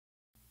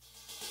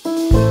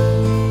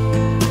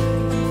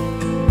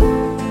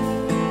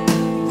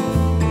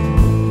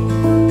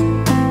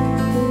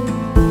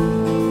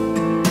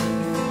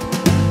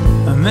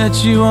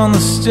Met you on the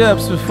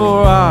steps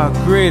before our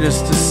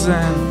greatest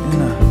ascent,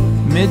 in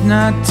a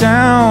midnight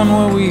town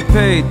where we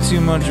paid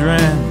too much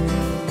rent.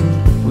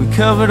 We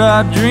covered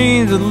our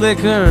dreams with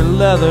liquor,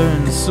 leather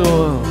and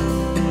soil.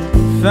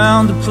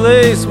 Found a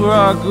place where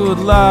our good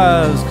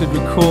lives could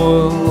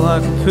recoil,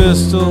 like a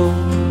pistol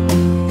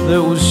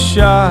that was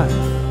shot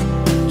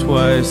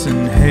twice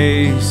in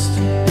haste.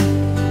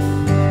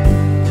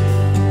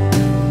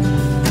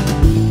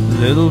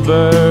 Little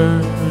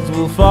birds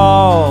will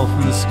fall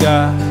from the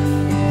sky.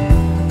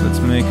 Let's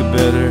make a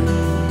better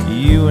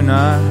you and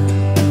I.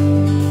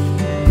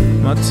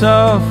 My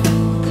tough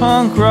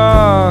punk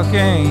rock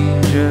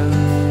angel,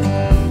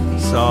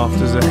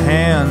 soft as a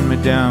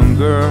hand-me-down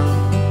girl,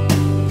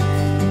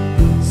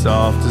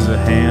 soft as a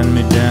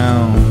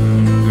hand-me-down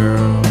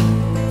girl.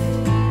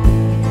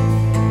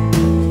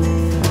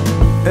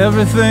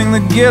 Everything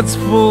that gets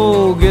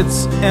full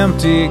gets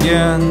empty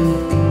again.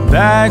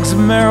 Bags of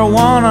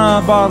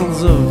marijuana,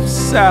 bottles of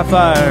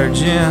sapphire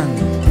gin,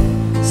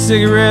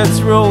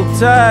 cigarettes rolled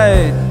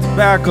tight,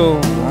 tobacco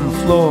on the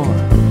floor,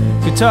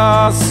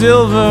 guitar,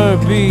 silver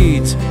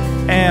beats,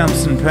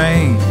 amps and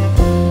paint.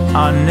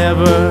 I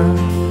never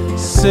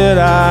said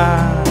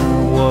I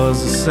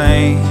was a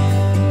saint.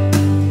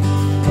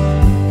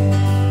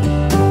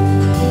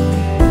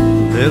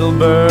 Little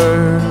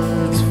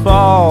birds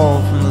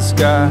fall from the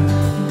sky.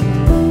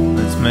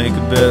 Let's make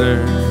a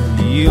better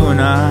you and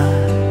I.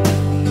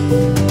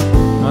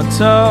 My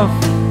tough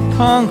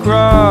punk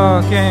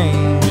rock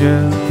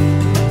angel,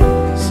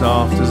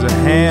 soft as a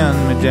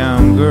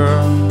hand-me-down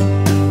girl,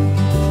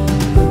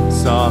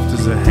 soft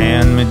as a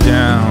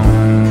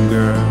hand-me-down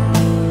girl.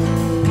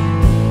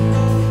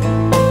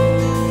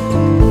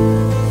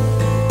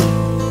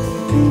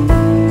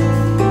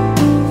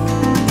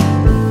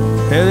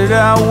 Headed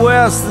out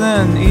west,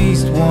 then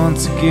east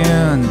once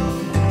again.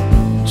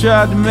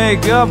 Tried to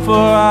make up for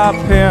our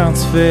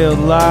parents' failed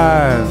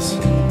lives.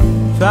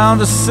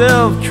 Found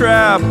ourselves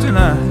trapped in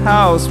a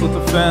house with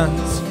a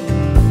fence.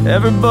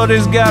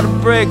 Everybody's gotta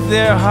break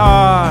their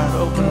heart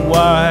open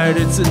wide.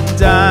 It's a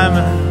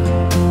diamond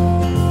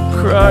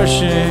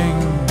crushing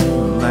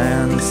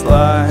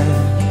landslide.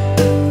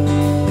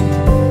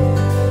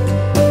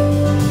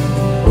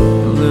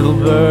 Little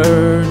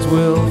birds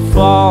will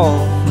fall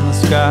from the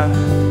sky.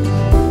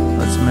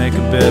 Let's make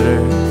a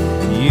better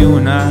you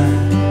and I.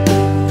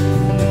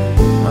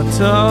 My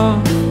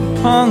tough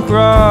punk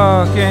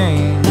rock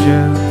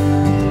angel,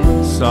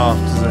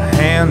 soft as a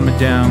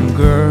hand-me-down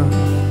girl,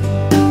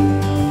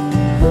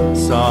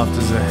 soft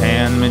as a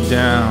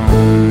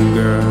hand-me-down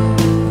girl.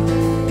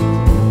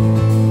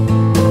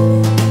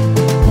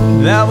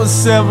 That was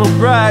several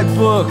bright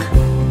book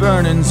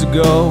burnings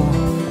ago.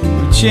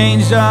 We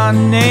changed our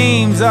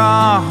names,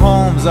 our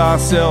homes, our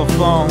cell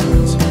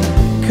phones,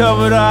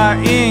 covered our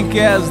ink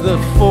as the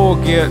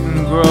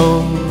forgetting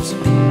grows.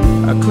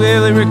 I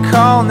clearly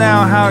recall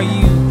now how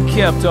you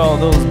kept all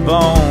those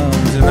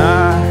bones, and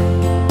I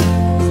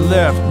was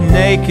left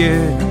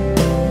naked,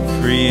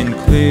 free and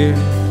clear.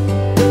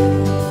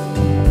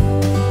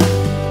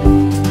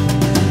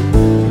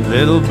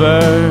 Little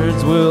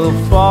birds will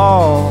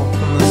fall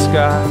from the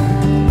sky.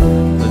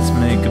 Let's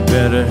make a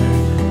better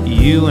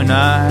you and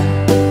I.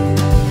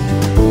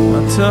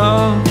 My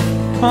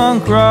tough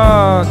punk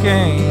rock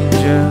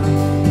angel,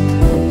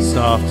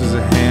 soft as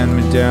a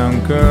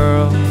hand-me-down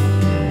girl,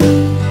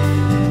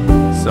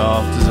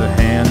 soft as a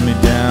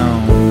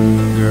hand-me-down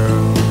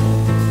girl,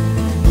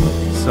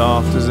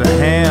 soft as a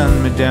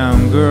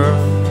hand-me-down girl,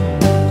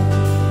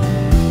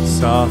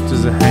 soft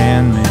as a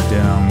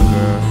hand-me-down girl.